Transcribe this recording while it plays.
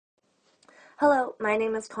Hello, my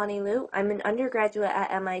name is Connie Liu. I'm an undergraduate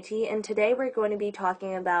at MIT, and today we're going to be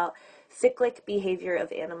talking about cyclic behavior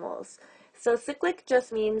of animals. So cyclic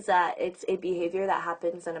just means that it's a behavior that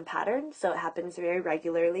happens in a pattern, so it happens very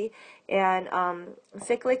regularly, and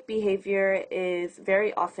cyclic behavior is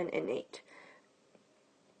very often innate.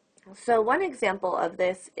 So one example of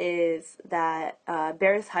this is that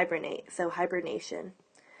bears hibernate, so hibernation.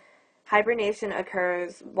 Hibernation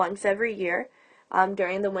occurs once every year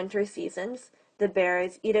during the winter seasons. The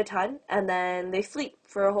bears eat a ton and then they sleep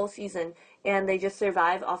for a whole season and they just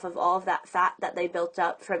survive off of all of that fat that they built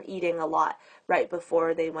up from eating a lot right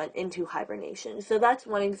before they went into hibernation. So that's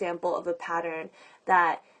one example of a pattern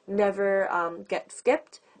that never gets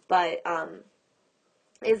skipped but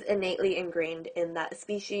is innately ingrained in that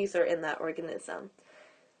species or in that organism.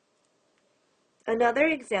 Another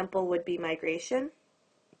example would be migration.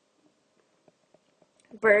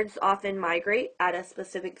 Birds often migrate at a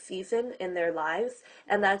specific season in their lives,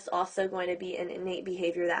 and that's also going to be an innate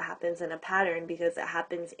behavior that happens in a pattern because it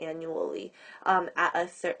happens annually at a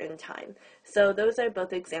certain time. So those are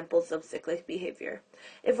both examples of cyclic behavior.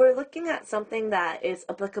 If we're looking at something that is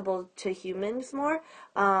applicable to humans more,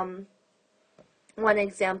 one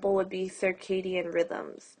example would be circadian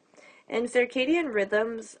rhythms. And circadian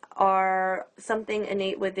rhythms are something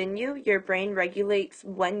innate within you. Your brain regulates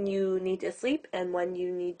when you need to sleep and when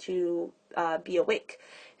you need to be awake.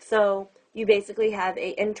 So you basically have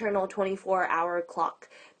an internal 24-hour clock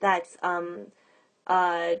that's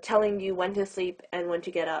telling you when to sleep and when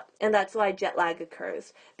to get up. And that's why jet lag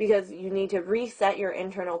occurs, because you need to reset your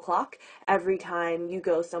internal clock every time you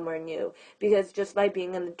go somewhere new. Because just by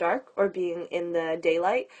being in the dark or being in the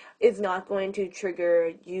daylight is not going to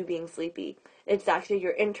trigger you being sleepy. It's actually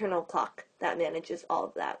your internal clock that manages all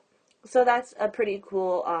of that. So that's a pretty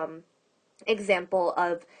cool example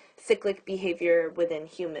of cyclic behavior within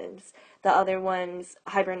humans. The other ones,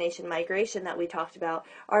 hibernation, migration, that we talked about,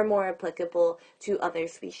 are more applicable to other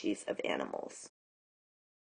species of animals.